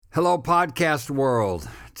Hello, podcast world.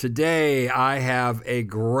 Today, I have a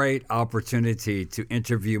great opportunity to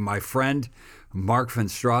interview my friend, Mark Van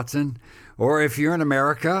Straten, or if you're in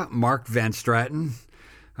America, Mark Van Straten.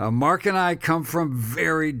 Mark and I come from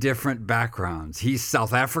very different backgrounds. He's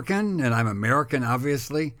South African, and I'm American,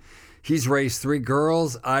 obviously. He's raised 3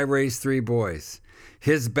 girls. I raised 3 boys.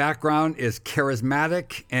 His background is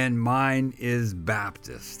charismatic, and mine is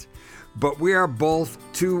Baptist. But we are both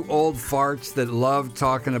 2 old farts that love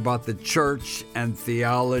talking about the church and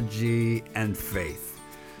theology and faith.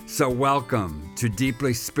 So welcome to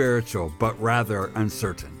Deeply Spiritual, but rather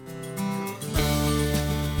uncertain.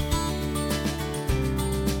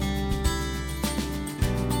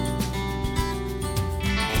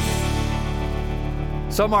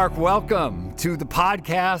 So Mark, welcome to the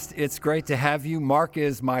podcast. It's great to have you. Mark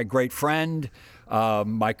is my great friend.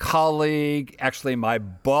 My colleague, actually my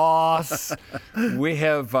boss. We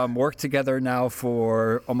have worked together now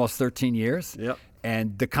for almost 13 years. Yep.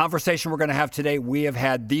 And the conversation we're going to have today, we have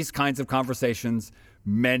had these kinds of conversations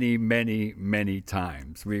many, many, many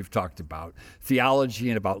times. We've talked about theology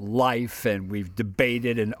and about life, and we've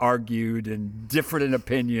debated and argued and differed in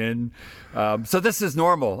opinion. So this is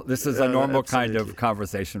normal. This is a normal kind of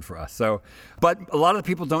conversation for us. But a lot of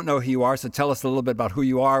people don't know who you are, so tell us a little bit about who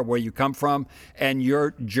you are, where you come from, and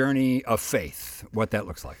your journey of faith, what that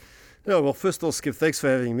looks like. Yeah, well, first of all, Skip, thanks for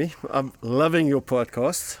having me. I'm loving your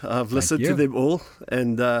podcasts. I've listened to them all,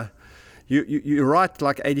 and you're right,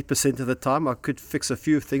 like 80% of the time. I could fix a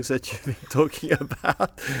few things that you've been talking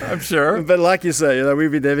about. I'm sure. But like you say,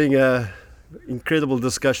 we've been having incredible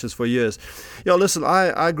discussions for years. Yeah, listen,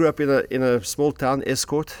 I grew up in a small town,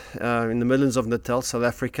 Escort, in the Midlands of Natal, South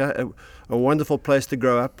Africa. A wonderful place to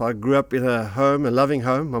grow up. I grew up in a loving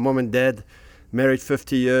home. My mom and dad married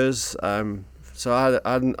 50 years. So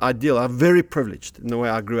I'm very privileged in the way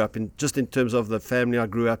I grew up, just in terms of the family I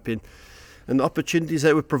grew up in and the opportunities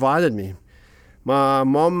that were provided me. My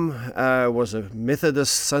mom was a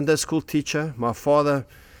Methodist Sunday school teacher. My father,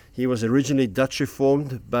 he was originally Dutch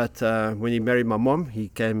Reformed, but when he married my mom, he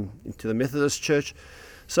came into the Methodist church.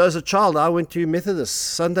 So as a child, I went to Methodist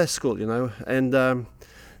Sunday school, and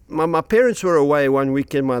my parents were away one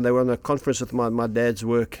weekend. They were on a conference with my dad's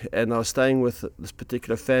work, and I was staying with this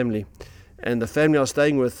particular family. And the family I was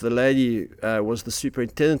staying with, the lady was the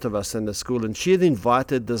superintendent of our Sunday school, and she had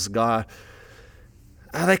invited this guy.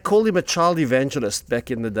 They called him a child evangelist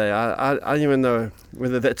back in the day. I don't even know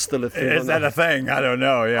whether that's still a thing. Is that a thing? I don't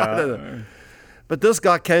know, yeah. I don't know. But this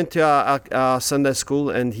guy came to our Sunday school,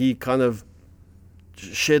 and he kind of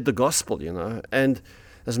shared the gospel, And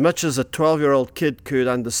as much as a 12-year-old kid could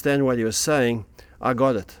understand what he was saying, I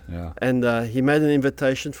got it. Yeah. And he made an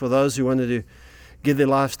invitation for those who wanted to give their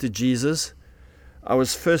lives to Jesus. I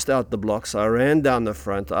was first out the blocks. I ran down the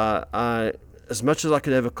front. I as much as I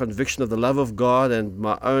could have a conviction of the love of God and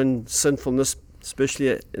my own sinfulness,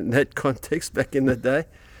 especially in that context back in the day.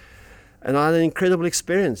 And I had an incredible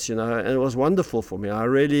experience, and it was wonderful for me. I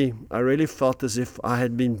really felt as if I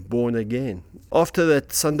had been born again. After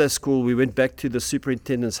that Sunday school, we went back to the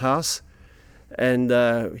superintendent's house, and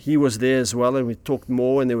he was there as well, and we talked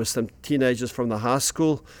more, and there were some teenagers from the high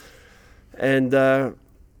school. And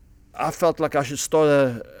I felt like I should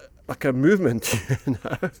start a movement,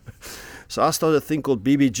 So I started a thing called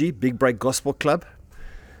BBG, Big Break Gospel Club.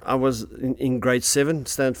 I was in grade 7,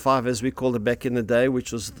 stand 5 as we called it back in the day,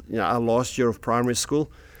 which was our last year of primary school.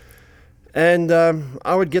 And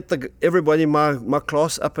I would get everybody in my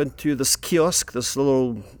class up into this kiosk, this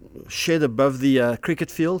little shed above the cricket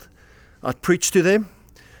field. I'd preach to them.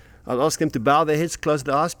 I'd ask them to bow their heads, close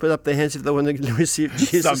their eyes, put up their hands if they want to receive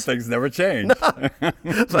Jesus. Some things never change. No,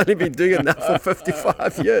 I've only been doing it now for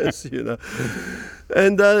 55 years,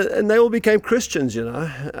 And they all became Christians,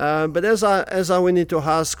 But as I went into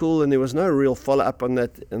high school, and there was no real follow-up on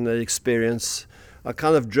that experience, I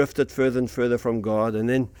kind of drifted further and further from God. And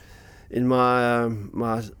then in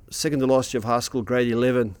my second to last year of high school, grade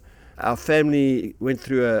 11, our family went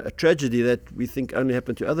through a tragedy that we think only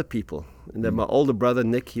happened to other people. And then my older brother,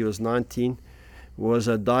 Nick, he was 19, was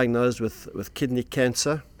diagnosed with kidney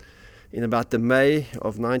cancer in about the May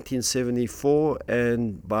of 1974,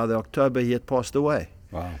 and by the October he had passed away.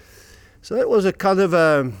 Wow. So that was a kind of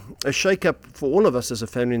a shake-up for all of us as a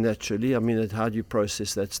family, naturally. I mean, how do you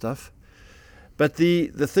process that stuff? But the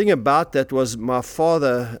thing about that was my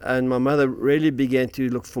father and my mother really began to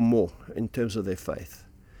look for more in terms of their faith.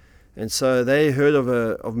 And so they heard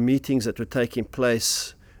of meetings that were taking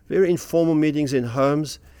place, very informal meetings in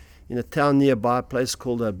homes in a town nearby, a place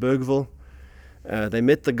called Bergville. They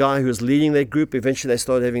met the guy who was leading their group. Eventually they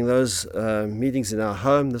started having those meetings in our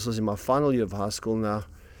home. This was in my final year of high school now.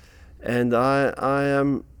 And I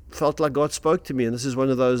felt like God spoke to me. And this is one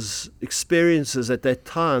of those experiences at that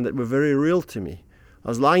time that were very real to me. I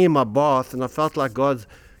was lying in my bath, and I felt like God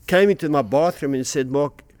came into my bathroom and said,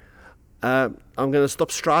 Mark, I'm going to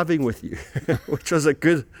stop striving with you, which was a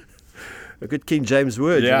good King James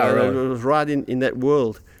word. Yeah, you know, really. It was right in that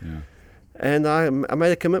world. Yeah. And I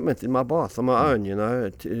made a commitment in my bath on my own,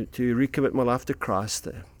 to recommit my life to Christ.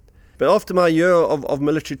 But after my year of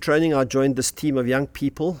military training, I joined this team of young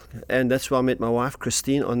people, and that's where I met my wife,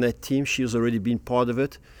 Christine, on that team. She has already been part of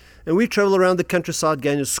it. And we travel around the countryside,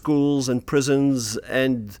 going to schools and prisons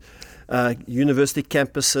and university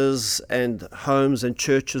campuses and homes and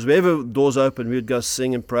churches. Wherever doors open, we would go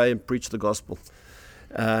sing and pray and preach the gospel.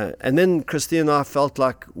 And then Christine and I felt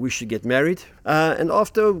like we should get married. And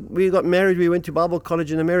after we got married, we went to Bible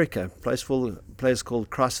college in America, a place called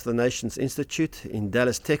Christ for the Nations Institute in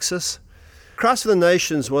Dallas, Texas. Christ for the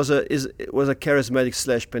Nations was a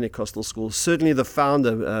charismatic / Pentecostal school. Certainly the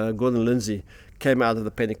founder, Gordon Lindsay, came out of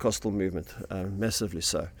the Pentecostal movement, massively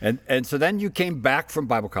so. And so then you came back from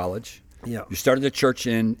Bible college. Yeah. You started a church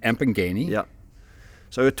in Empangeni. Yeah.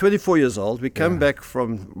 So we're 24 years old. We came back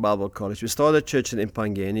from Bible college. We started a church in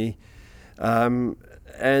Empangeni,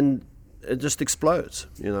 and it just explodes.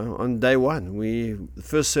 On day one, the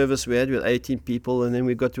first service we had 18 people, and then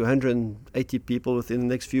we got to 180 people within the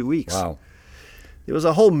next few weeks. Wow. There was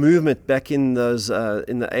a whole movement back in those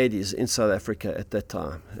in the 80s in South Africa at that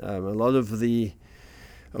time. A lot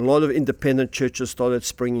of independent churches started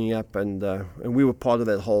springing up, and we were part of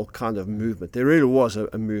that whole kind of movement. There really was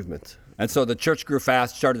a movement. And so the church grew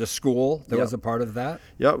fast, started a school that Yeah. was a part of that?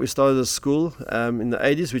 Yeah, we started a school in the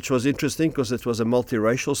 80s, which was interesting because it was a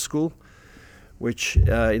multiracial school, which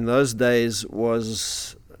in those days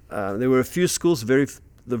was, there were a few schools,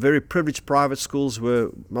 the very privileged private schools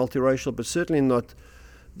were multiracial, but certainly not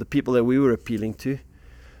the people that we were appealing to.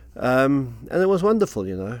 And it was wonderful,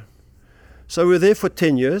 So we were there for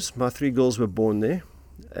 10 years. My 3 girls were born there.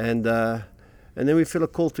 And then we felt a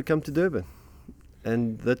call to come to Durban.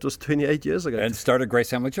 And that was 28 years ago. And started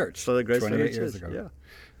Grace Family Church. Started Grace 28 Family years Church, ago. yeah.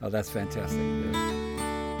 Oh, that's fantastic. Yeah.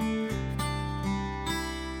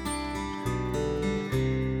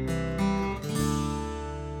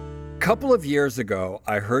 Couple of years ago,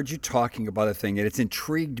 I heard you talking about a thing, and it's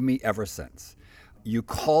intrigued me ever since. You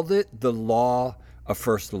called it the law of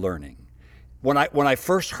first learning. When I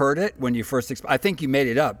first heard it, when you first, I think you made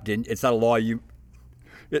it up, didn't? It's not a law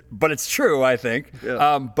but it's true, I think.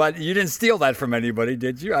 Yeah. But you didn't steal that from anybody,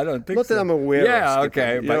 did you? I don't think Not so. that I'm aware of. Yeah, Skipper.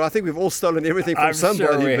 okay. But I think we've all stolen everything from I'm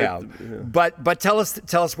somebody. sure we but, have. But tell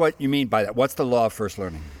us what you mean by that. What's the law of first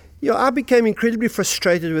learning? I became incredibly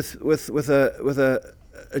frustrated with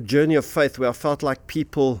a journey of faith where I felt like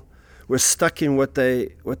people were stuck in what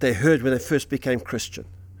they heard when they first became Christian.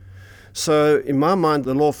 So in my mind,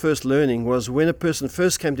 the law of first learning was when a person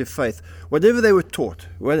first came to faith, whatever they were taught,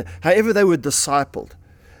 however they were discipled,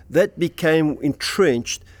 that became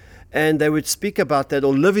entrenched, and they would speak about that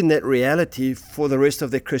or live in that reality for the rest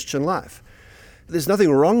of their Christian life. There's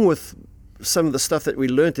nothing wrong with some of the stuff that we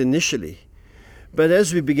learned initially. But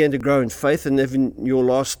as we began to grow in faith, and in your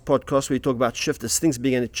last podcast where you talk about shift, as things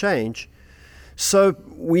began to change, so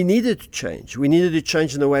we needed to change. We needed to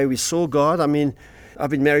change in the way we saw God. I mean, I've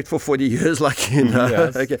been married for 40 years, like you know.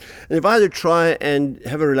 Yes. Okay. And if I had to try and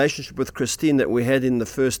have a relationship with Christine that we had in the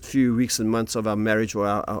first few weeks and months of our marriage or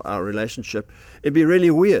our relationship, it'd be really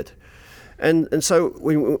weird. And so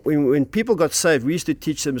when people got saved, we used to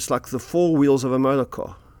teach them it's like the 4 wheels of a motor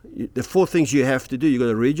car. The 4 things you have to do. You've got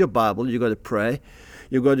to read your Bible, you've got to pray,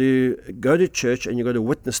 you've got to go to church, and you've got to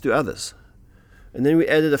witness to others. And then we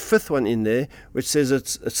added a 5th one in there, which says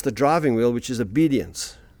it's the driving wheel, which is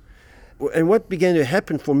obedience. And what began to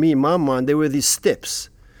happen for me in my mind, there were these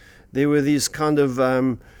steps. There were these kind of,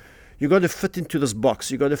 you've got to fit into this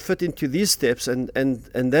box. You've got to fit into these steps, and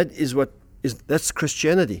that's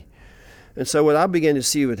Christianity. And so what I began to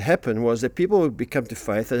see would happen was that people would come to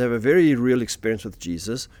faith, they'd have a very real experience with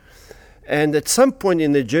Jesus, and at some point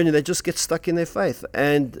in their journey, they just get stuck in their faith,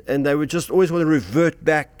 and they would just always want to revert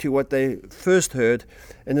back to what they first heard,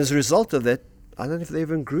 and as a result of that, I don't know if they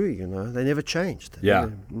even grew, they never changed.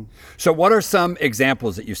 Yeah. So what are some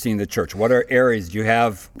examples that you've seen in the church? What are areas you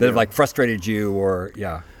have that have like frustrated you or,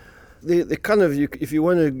 yeah? The kind of, if you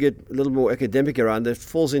want to get a little more academic around it,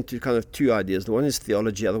 falls into kind of 2 ideas. The one is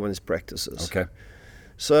theology, the other one is practices. Okay.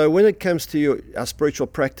 So when it comes to our spiritual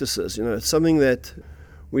practices, something that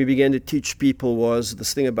we began to teach people was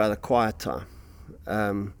this thing about a quiet time.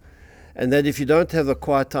 And that if you don't have the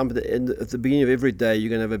quiet time at the beginning of every day, you're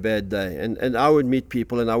going to have a bad day. And I would meet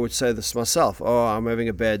people and I would say this myself, I'm having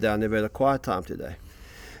a bad day, I never had a quiet time today.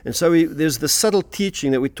 And so there's the subtle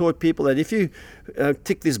teaching that we taught people that if you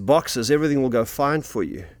tick these boxes, everything will go fine for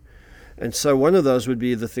you. And so one of those would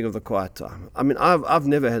be the thing of the quiet time. I mean, I've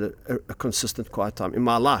never had a consistent quiet time in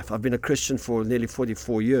my life. I've been a Christian for nearly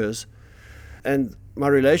 44 years, and my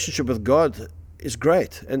relationship with God is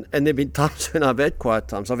great. And there have been times when I've had quiet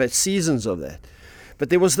times. I've had seasons of that. But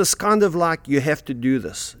there was this kind of like, you have to do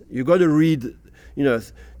this. You've got to read,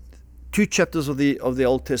 2 chapters of the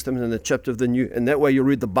Old Testament and a chapter of the New, and that way you'll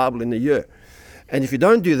read the Bible in a year. And if you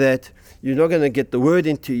don't do that, you're not going to get the word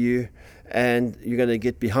into you, and you're going to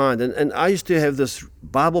get behind. And I used to have this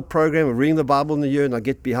Bible program of reading the Bible in a year, and I'd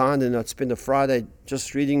get behind, and I'd spend a Friday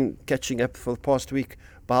just reading, catching up for the past week,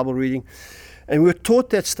 Bible reading. And we were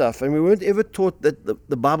taught that stuff, and we weren't ever taught that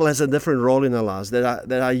the Bible has a different role in our lives,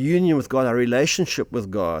 that our union with God, our relationship with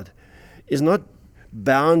God, is not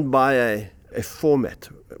bound by a format,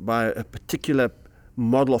 by a particular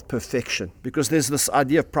model of perfection. Because there's this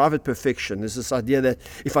idea of private perfection. There's this idea that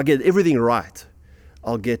if I get everything right,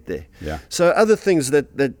 I'll get there. Yeah. So other things that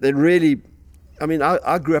really, I mean,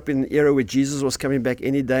 I grew up in an era where Jesus was coming back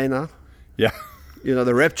any day now. Yeah.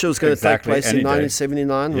 The rapture was going to take place in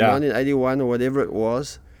 1979 or Yeah. 1981 or whatever it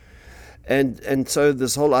was. And so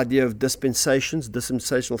this whole idea of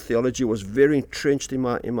dispensational theology was very entrenched in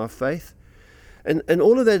my faith. And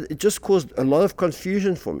all of that, it just caused a lot of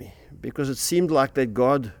confusion for me, because it seemed like that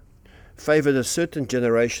God favored a certain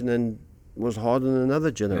generation and was hard on another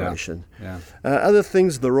generation. Yeah. Other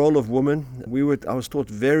things, the role of woman, I was taught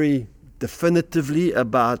very definitively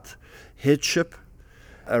about headship,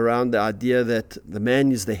 around the idea that the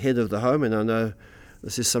man is the head of the home. And I know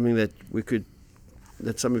this is something that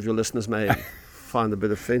some of your listeners may find a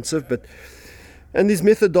bit offensive, and these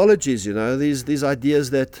methodologies, these ideas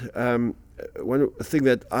that one thing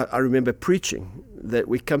that I remember preaching, that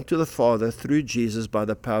we come to the Father through Jesus by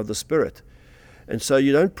the power of the Spirit. And so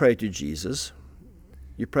you don't pray to Jesus,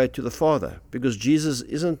 you pray to the Father, because Jesus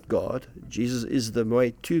isn't God. Jesus is the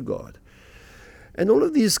way to God. And all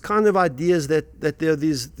of these kind of ideas that there are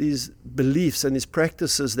these beliefs and these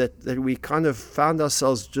practices that we kind of found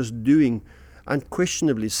ourselves just doing,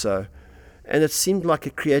 unquestionably so. And it seemed like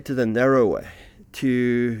it created a narrow way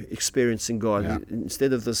to experiencing God,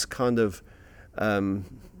 instead of this kind of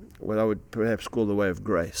what I would perhaps call the way of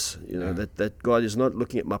grace. That God is not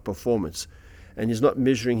looking at my performance, and He's not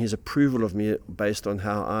measuring His approval of me based on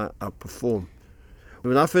how I perform.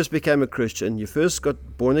 When I first became a Christian, you first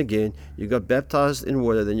got born again, you got baptized in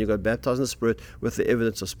water, then you got baptized in the Spirit with the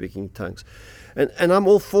evidence of speaking in tongues. And I'm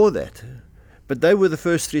all for that. But they were the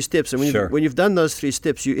first 3 steps. And when you've done those 3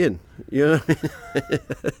 steps, you're in. You know what I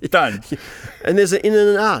mean? Done. And there's an in and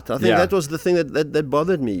an out. I think that was the thing that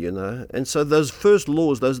bothered me, And so those first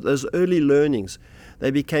laws, those early learnings, they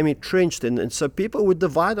became entrenched. And so people would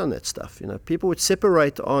divide on that stuff. People would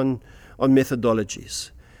separate on methodologies.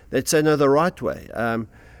 They'd say, no, the right way.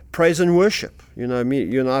 Praise and worship. You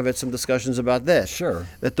and I have had some discussions about that. Sure.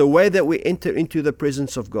 That the way that we enter into the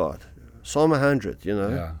presence of God. Psalm 100,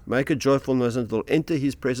 make a joyful noise and will enter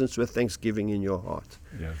His presence with thanksgiving in your heart.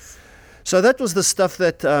 Yes. So that was the stuff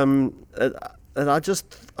that I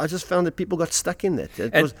just found that people got stuck in that.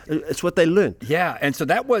 It's what they learned. Yeah, and so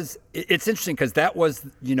it's interesting because that was,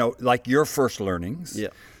 like your first learnings. Yeah.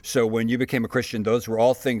 So when you became a Christian, those were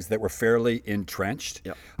all things that were fairly entrenched.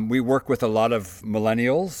 Yeah. We work with a lot of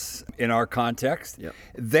millennials in our context. Yeah.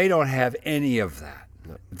 They don't have any of that.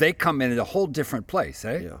 No. They come in at a whole different place,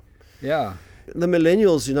 eh? Yeah. Yeah. The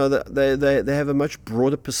millennials, they have a much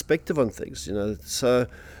broader perspective on things, So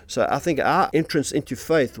I think our entrance into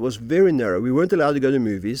faith was very narrow. We weren't allowed to go to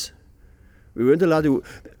movies. We weren't allowed to.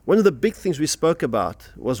 One of the big things we spoke about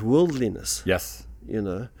was worldliness. Yes.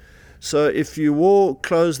 So if you wore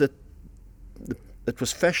clothes that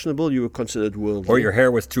was fashionable, you were considered worldly. Or your hair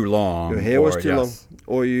was too long. Your hair was too long.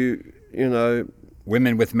 Or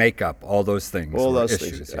women with makeup, all those things. All those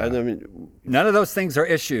issues, things. Yeah. And none of those things are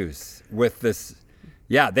issues with this.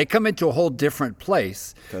 Yeah, they come into a whole different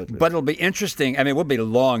place. Totally. But it'll be interesting. I mean, we'll be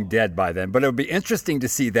long dead by then, but it'll be interesting to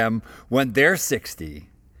see them when they're 60,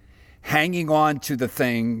 hanging on to the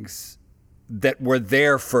things that were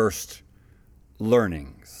their first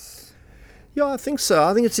learnings. Yeah, I think so.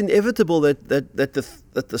 I think it's inevitable that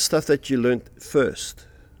the stuff that you learned first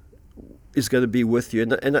is going to be with you.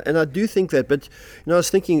 And I do think that. But, I was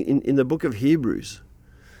thinking in the book of Hebrews,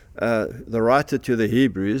 the writer to the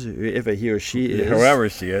Hebrews, whoever he or she is. Whoever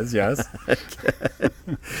she is, yes.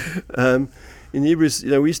 In Hebrews,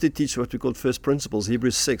 we used to teach what we called first principles,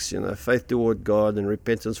 Hebrews 6, faith toward God and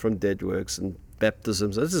repentance from dead works and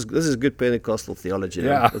baptisms. This is good Pentecostal theology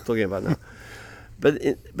that we're talking about now. But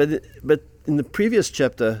in the previous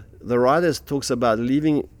chapter, the writer talks about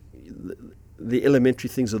leaving the elementary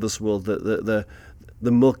things of this world, the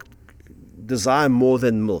milk, desire more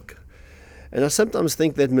than milk. And I sometimes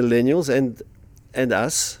think that millennials and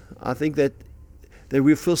us, I think that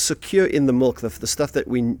we feel secure in the milk, the stuff that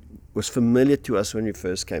was familiar to us when we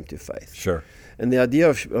first came to faith. Sure. And the idea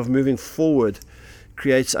of moving forward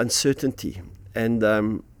creates uncertainty. And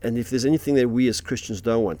if there's anything that we as Christians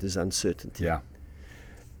don't want, is uncertainty. Yeah.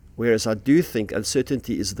 Whereas I do think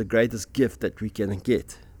uncertainty is the greatest gift that we can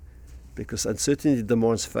get, because uncertainty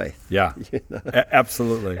demands faith. Yeah, You know?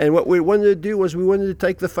 Absolutely. And what we wanted to do was we wanted to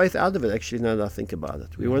take the faith out of it, actually, now that I think about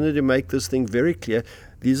it. We wanted to make this thing very clear.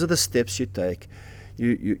 These are the steps you take.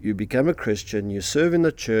 You become a Christian, you serve in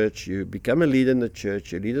the church, you become a leader in the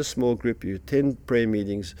church, you lead a small group, you attend prayer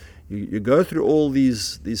meetings, you go through all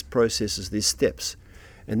these processes, these steps,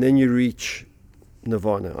 and then you reach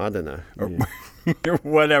nirvana. I don't know.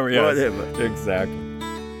 Whatever, yes. Whatever. Exactly.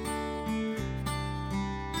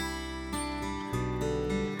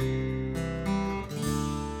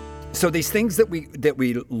 So these things that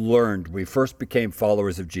we learned, we first became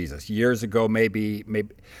followers of Jesus years ago, maybe.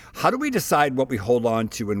 How do we decide what we hold on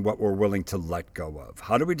to and what we're willing to let go of?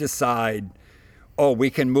 How do we decide, we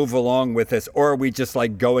can move along with this, or are we just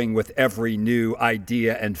like going with every new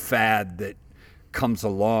idea and fad that comes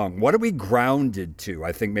along? What are we grounded to?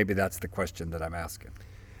 I think maybe that's the question that I'm asking.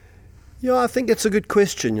 Yeah, I think it's a good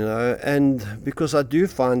question, and because I do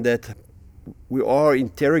find that we are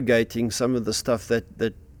interrogating some of the stuff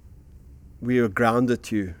that we are grounded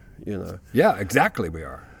to, Yeah, exactly, we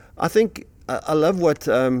are. I think I love what,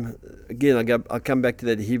 again, I come back to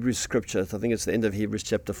that Hebrews scripture. I think it's the end of Hebrews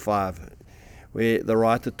chapter 5, where the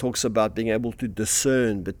writer talks about being able to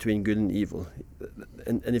discern between good and evil.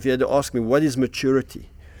 And if you had to ask me, what is maturity?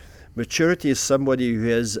 Maturity is somebody who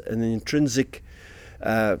has an intrinsic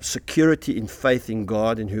security in faith in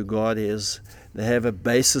God and who God is. They have a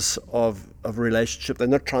basis of relationship. They're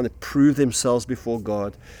not trying to prove themselves before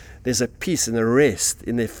God. There's a peace and a rest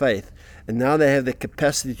in their faith. And now they have the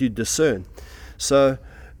capacity to discern. So,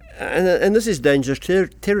 and this is dangerous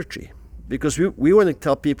territory, because we want to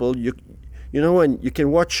tell people, when you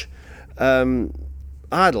can watch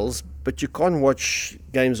Idols, but you can't watch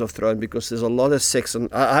Games of Thrones because there's a lot of sex.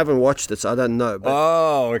 And I haven't watched it, so I don't know. But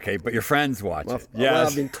okay. But your friends watch it. Yes. Well,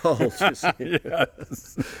 I've been told. You see.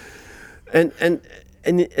 Yes.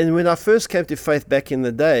 And when I first came to faith back in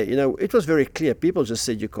the day, it was very clear. People just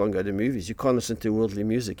said you can't go to movies, you can't listen to worldly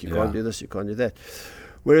music, you can't do this, you can't do that.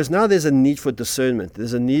 Whereas now there's a need for discernment.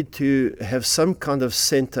 There's a need to have some kind of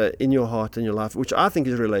center in your heart and your life, which I think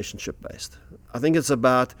is relationship-based. I think it's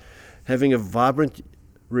about having a vibrant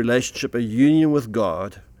relationship, a union with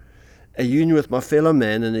God, a union with my fellow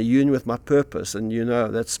man, and a union with my purpose. And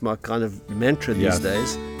that's my kind of mantra these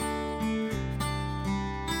days.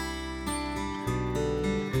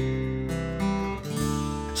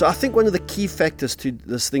 So I think one of the key factors to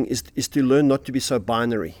this thing is to learn not to be so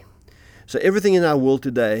binary. So everything in our world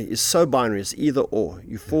today is so binary. It's either or.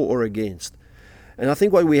 You're for or against. And I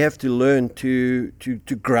think what we have to learn to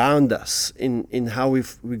ground us in how we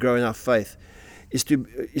grow in our faith is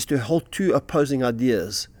to hold two opposing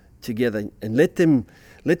ideas together and let them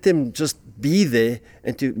just be there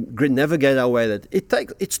and to navigate our way.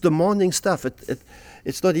 It's demanding stuff.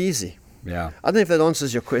 It's not easy. Yeah. I don't know if that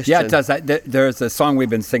answers your question. Yeah, it does. There's a song we've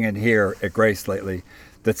been singing here at Grace lately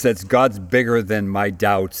that says, God's bigger than my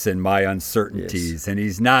doubts and my uncertainties. Yes. And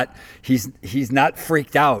he's not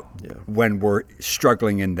freaked out when we're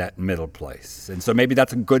struggling in that middle place. And so maybe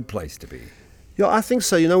that's a good place to be. Yeah, I think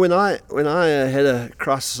so. When I had a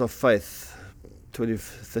crisis of faith 20,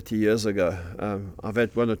 30 years ago, I've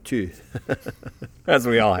had one or two. As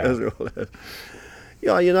we all have. As we all have.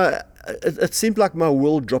 Yeah, it seemed like my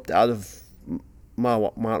world dropped out of my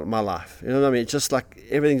life. You know what I mean? It's just like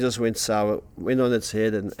everything just went sour, went on its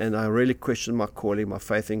head, and I really questioned my calling, my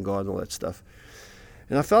faith in God and all that stuff.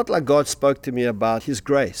 And I felt like God spoke to me about His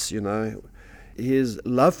grace, His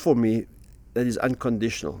love for me that is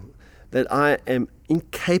unconditional, that I am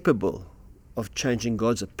incapable of changing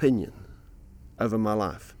God's opinion over my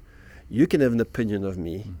life. You can have an opinion of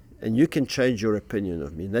me, and you can change your opinion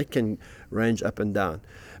of me. They can range up and down.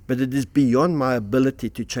 But it is beyond my ability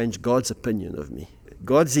to change God's opinion of me.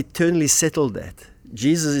 God's eternally settled that.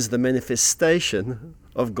 Jesus is the manifestation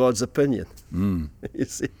of God's opinion. You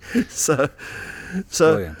see? So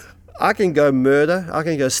Brilliant. I can go murder, I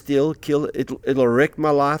can go steal, kill. It'll wreck my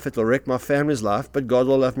life, it'll wreck my family's life, but God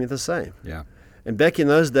will love me the same. Yeah. And back in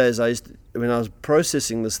those days, when I was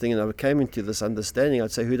processing this thing and I came into this understanding,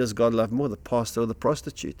 I'd say, who does God love more, the pastor or the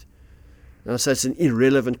prostitute? And I say, it's an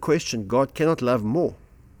irrelevant question. God cannot love more.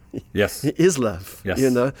 Yes. He is love. Yes.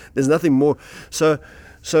 There's nothing more. So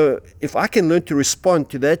if I can learn to respond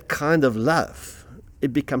to that kind of love,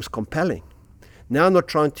 it becomes compelling. Now I'm not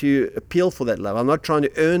trying to appeal for that love. I'm not trying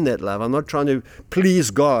to earn that love. I'm not trying to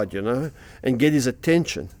please God, and get his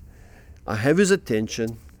attention. I have his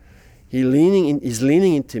attention. He's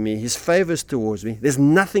leaning into me. His favors towards me. There's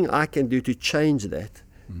nothing I can do to change that.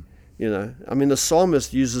 The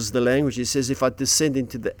psalmist uses the language. He says, if I descend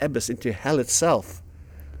into the abyss, into hell itself,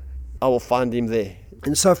 I will find him there.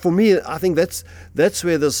 And so for me, I think that's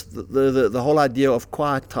where the whole idea of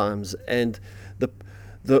quiet times and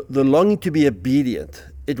the longing to be obedient,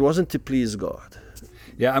 it wasn't to please God.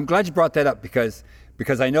 Yeah, I'm glad you brought that up because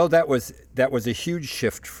I know that was a huge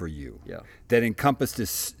shift for you. Yeah. That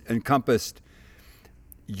encompassed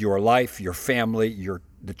your life, your family,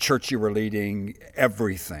 the church you were leading,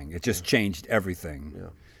 everything. It just changed everything. Yeah.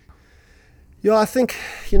 Yeah, I think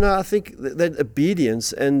that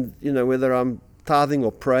obedience, and whether I'm tithing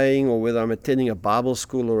or praying, or whether I'm attending a Bible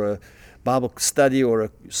school or a Bible study or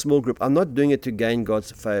a small group, I'm not doing it to gain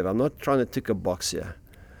God's favor. I'm not trying to tick a box here.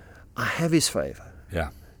 I have his favor. Yeah.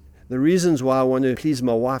 The reasons why I want to please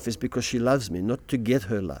my wife is because she loves me, not to get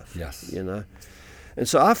her love. Yes. And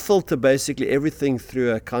so I filter basically everything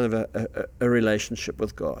through a kind of a relationship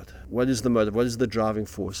with God. What is the motive? What is the driving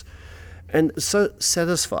force? And it's so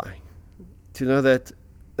satisfying to know that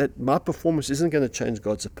my performance isn't going to change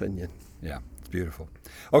God's opinion. Yeah, it's beautiful.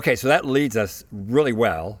 Okay, so that leads us really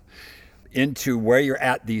well into where you're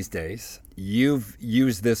at these days. You've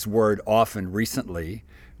used this word often recently,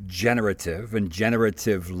 generative and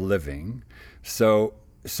generative living. So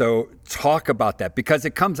talk about that, because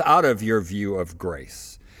it comes out of your view of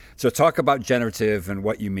grace. So talk about generative and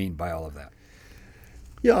what you mean by all of that.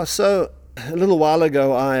 Yeah, so a little while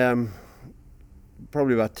ago,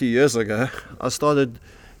 probably about 2 years ago, I started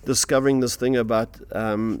discovering this thing about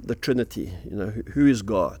the Trinity, who is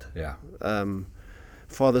God? Yeah.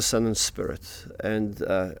 Father, Son, and Spirit. And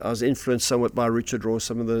I was influenced somewhat by Richard Rohr,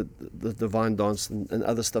 some of the Divine Dance and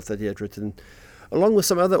other stuff that he had written, along with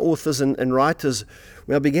some other authors and writers,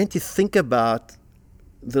 where I began to think about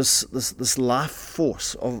this life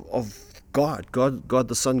force of God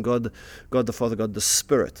the Son, God the Father, God the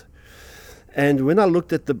Spirit. And when I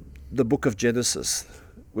looked at the book of Genesis,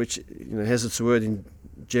 which has its word in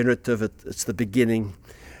generative, it's the beginning,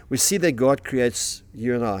 we see that God creates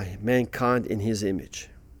you and I, mankind, in his image.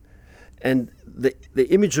 And the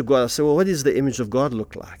image of God, I say, well, what does the image of God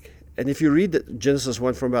look like? And if you read Genesis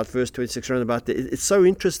 1 from about verse 26 around about there, it's so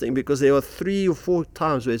interesting, because there are 3 or 4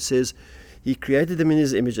 times where it says he created them in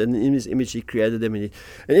his image, and in his image he created them. And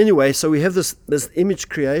anyway, so we have this image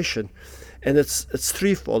creation, and it's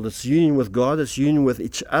threefold. It's union with God, it's union with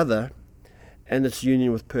each other, and it's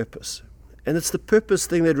union with purpose. And it's the purpose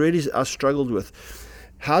thing that really I struggled with.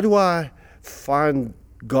 How do I find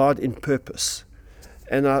God in purpose?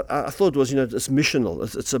 And I thought it was, it's missional.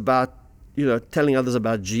 It's about, telling others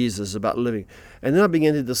about Jesus, about living. And then I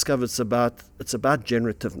began to discover it's about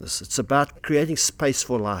generativeness. It's about creating space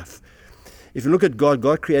for life. If you look at God,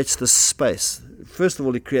 God creates this space. First of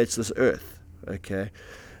all, he creates this earth, okay?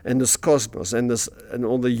 And this cosmos and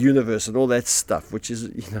all the universe and all that stuff, which is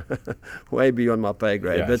way beyond my pay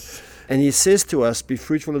grade. Yes. And he says to us, be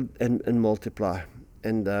fruitful and multiply.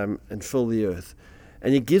 And fill the earth.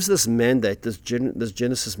 And he gives this mandate, this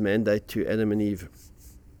Genesis mandate to Adam and Eve,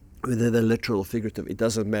 whether they're literal or figurative, it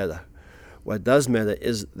doesn't matter. What does matter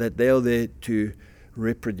is that they are there to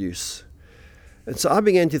reproduce. And so I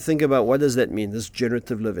began to think about, what does that mean, this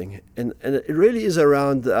generative living? And it really is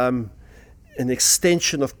around an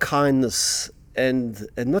extension of kindness and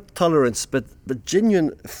not tolerance, but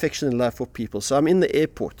genuine affection and love for people. So I'm in the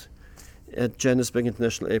airport at Johannesburg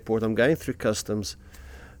International Airport. I'm going through customs.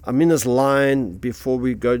 I'm in this line before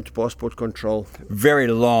we go into passport control. Very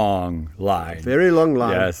long line. Very long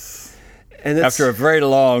line. Yes. And after a very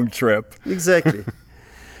long trip. Exactly.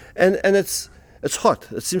 and it's hot.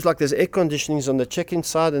 It seems like there's air conditionings on the check-in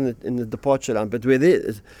side and in the departure line. But we're there.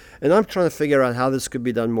 And I'm trying to figure out how this could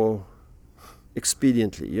be done more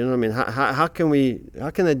expediently. You know what I mean? How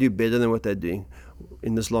can they do better than what they're doing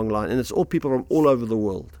in this long line? And it's all people from all over the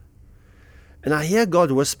world. And I hear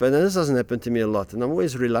God whisper, and this doesn't happen to me a lot, and I'm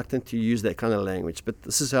always reluctant to use that kind of language, but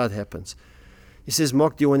this is how it happens. He says,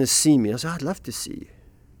 Mark, do you want to see me? I say, I'd love to see you.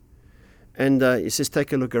 And he says,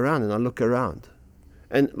 take a look around, and I look around.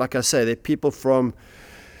 And like I say, there are people from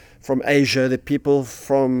Asia, there are people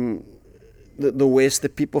from the West,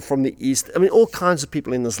 there are people from the East. I mean, all kinds of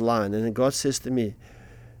people in this line. And then God says to me,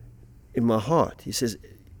 in my heart, he says,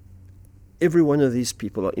 every one of these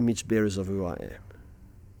people are image bearers of who I am.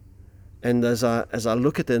 And as I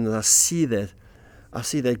look at it and I see that, I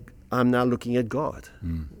see that I'm now looking at God.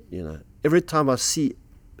 You know, every time I see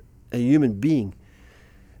a human being,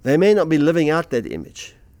 they may not be living out that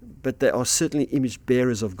image, but they are certainly image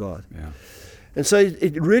bearers of God. Yeah. And so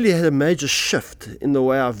it really had a major shift in the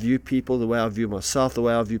way I view people, the way I view myself, the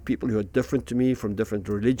way I view people who are different to me, from different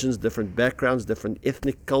religions, different backgrounds, different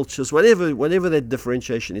ethnic cultures, whatever that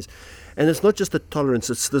differentiation is. And it's not just a tolerance,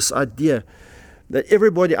 it's this idea that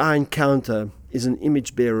everybody I encounter is an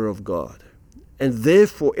image bearer of God. And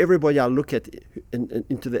therefore, everybody I look at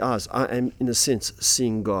into the eyes, I am, in a sense,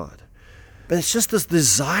 seeing God. But it's just this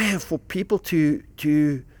desire for people to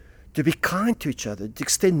be kind to each other, to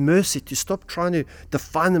extend mercy, to stop trying to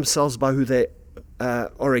define themselves by who they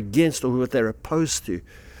are against or who they're opposed to.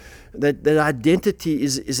 That identity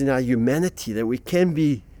is in our humanity, that we can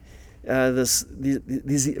be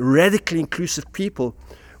these radically inclusive people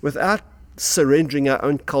without surrendering our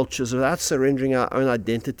own cultures, without surrendering our own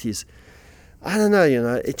identities. I don't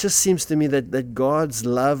know, it just seems to me that God's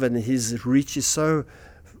love and His reach is so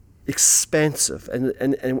expansive, and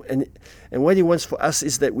what He wants for us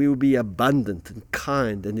is that we will be abundant and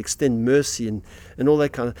kind and extend mercy and all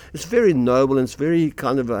that kind of. It's very noble, and it's very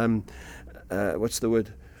kind of what's the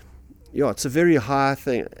word? Yeah, it's a very high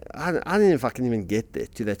thing. I don't know if I can even get there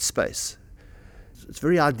to that space. It's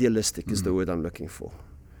very idealistic is the word I'm looking for.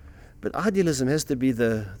 But idealism has to be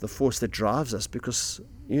the force that drives us, because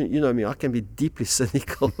you know me, I can be deeply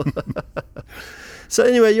cynical. So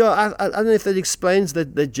anyway, I don't know if that explains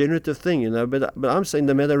that generative thing, but I'm saying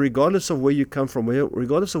no matter, regardless of where you come from,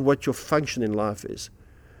 regardless of what your function in life is,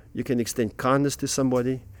 you can extend kindness to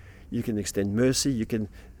somebody, you can extend mercy, you can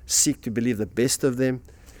seek to believe the best of them,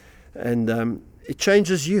 and it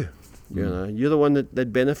changes you. You're the one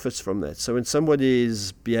that benefits from that. So when somebody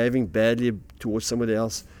is behaving badly towards somebody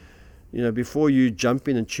else, before you jump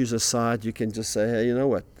in and choose a side, you can just say, hey, you know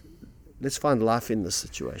what? Let's find life in this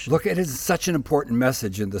situation. Look, it is such an important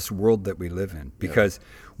message in this world that we live in, because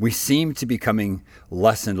we seem to be becoming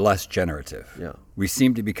less and less generative. Yeah. We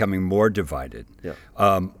seem to be becoming more divided Yeah.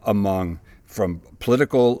 from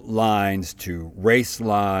political lines to race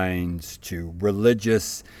lines to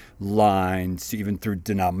religious lines to even through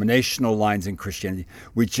denominational lines in Christianity.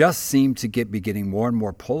 We just seem to be getting more and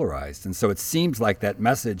more polarized. And so it seems like that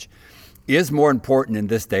message is more important in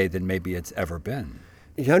this day than maybe it's ever been.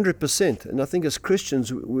 100%. And I think as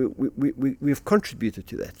Christians, we've contributed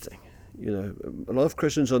to that thing. A lot of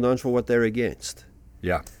Christians are known for what they're against.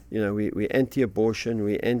 Yeah. We're anti-abortion,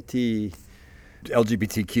 we're anti...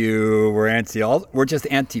 LGBTQ, we're just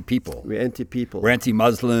anti-people. We're anti-people. We're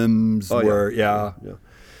anti-Muslims. Yeah.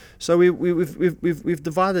 So we've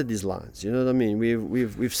divided these lines. You know what I mean?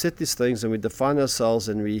 We've set these things and we define ourselves,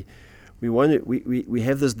 and we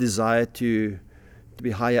have this desire to be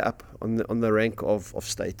higher up on the rank of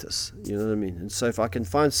status. You know what I mean? And so if I can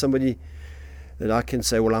find somebody that I can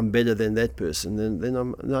say, well, I'm better than that person,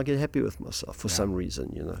 then I get happy with myself for some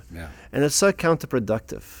reason. Yeah. And it's so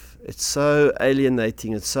counterproductive. It's so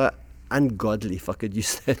alienating. It's so ungodly, if I could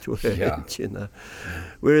use that word. Yeah.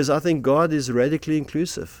 Whereas I think God is radically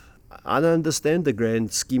inclusive. I don't understand the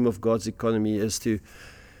grand scheme of God's economy as to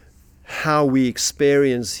how we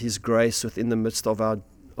experience His grace within the midst of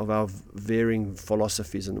our varying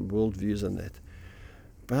philosophies and worldviews and that.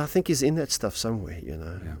 But I think He's in that stuff somewhere,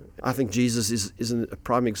 Yeah. I think Jesus is a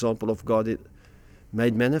prime example of God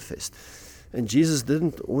made manifest. And Jesus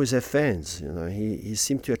didn't always have fans, He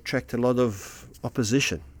seemed to attract a lot of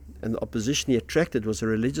opposition. And the opposition He attracted was a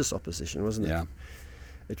religious opposition, wasn't it? Yeah.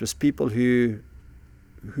 It was people who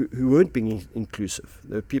weren't being inclusive.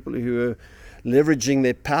 There were people who were leveraging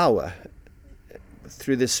their power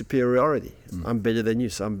through their superiority. I'm better than you,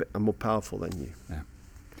 so I'm more powerful than you. Yeah.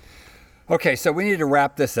 Okay, so we need to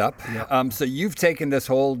wrap this up. Yep. So you've taken this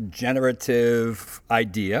whole generative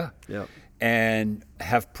idea and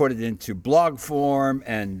have put it into blog form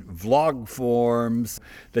and vlog forms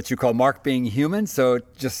that you call Mark Being Human. So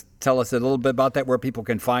just tell us a little bit about that, where people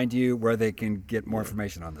can find you, where they can get more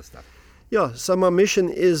information on this stuff. Yeah, so my mission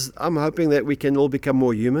is, I'm hoping that we can all become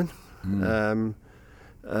more human.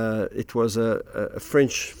 It was a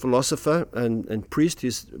French philosopher and priest,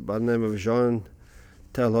 who's by the name of Jean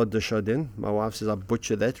Teilhard de Chardin. My wife says I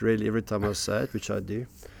butcher that really every time I say it, which I do.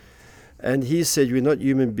 And he said, we're not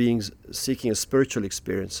human beings seeking a spiritual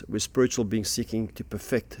experience. We're spiritual beings seeking to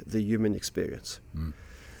perfect the human experience.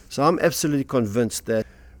 So I'm absolutely convinced that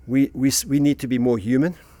we need to be more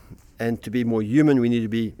human. And to be more human, we need to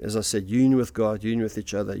be, as I said, union with God, union with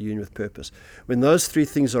each other, union with purpose. When those three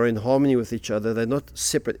things are in harmony with each other, they're not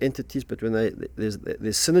separate entities, but when there's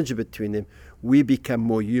synergy between them, we become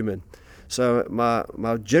more human. So my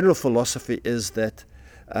general philosophy is that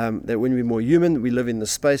that when we're more human, we live in the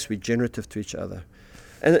space, we're generative to each other.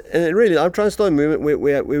 And really, I'm trying to start a movement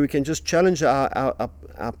where we can just challenge our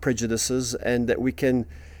prejudices, and that we can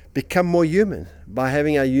become more human by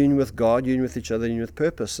having our union with God, union with each other, union with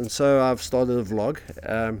purpose. And so I've started a vlog,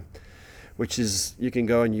 which is, you can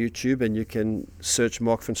go on YouTube and you can search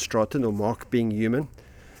Mark van Straten or Mark Being Human.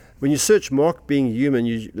 When you search Mark Being Human,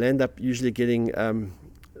 you end up usually getting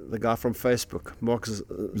the guy from Facebook, Mark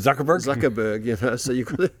Zuckerberg, you know. So you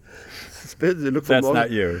got to, it's better to look for That's Mark.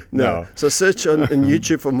 not you. No. So search on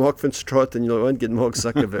YouTube for Mark van Straten, you won't get Mark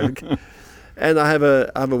Zuckerberg. And I have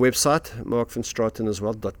a website,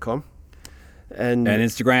 markvanstraten.com. And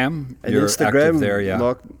Instagram? And You're Instagram, active there, yeah.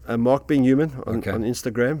 Mark Being Human on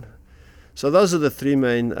Instagram. So those are the three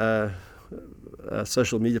main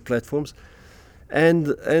social media platforms. And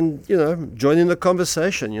you know, join in the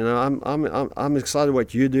conversation. You know, I'm excited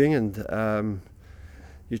what you're doing, and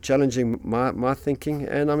you're challenging my thinking,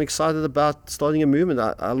 and I'm excited about starting a movement.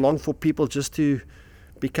 I long for people just to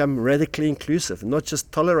become radically inclusive, not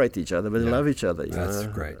just tolerate each other, but love each other. That's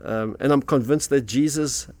great. And I'm convinced that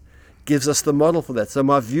Jesus gives us the model for that. So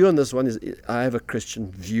my view on this one is, I have a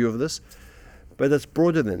Christian view of this, but it's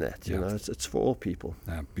broader than that. You know, it's for all people.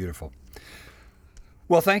 Beautiful.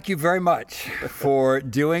 Well, thank you very much for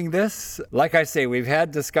doing this. Like I say, we've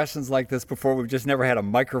had discussions like this before. We've just never had a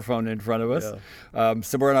microphone in front of us. Yeah.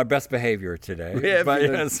 So we're on our best behavior today.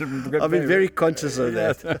 I've been very conscious of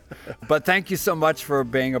that. But thank you so much for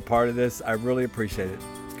being a part of this. I really appreciate it.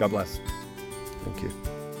 God bless. Thank you.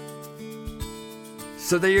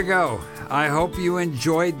 So there you go. I hope you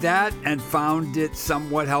enjoyed that and found it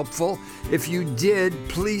somewhat helpful. If you did,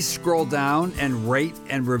 please scroll down and rate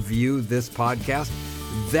and review this podcast.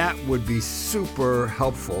 That would be super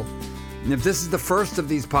helpful. And if this is the first of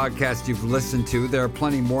these podcasts you've listened to, there are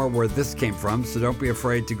plenty more where this came from, so don't be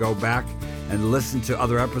afraid to go back and listen to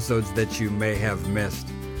other episodes that you may have missed.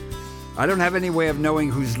 I don't have any way of knowing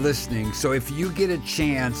who's listening, so if you get a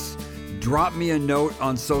chance, drop me a note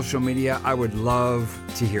on social media. I would love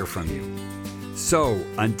to hear from you. So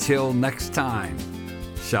until next time,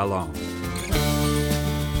 Shalom.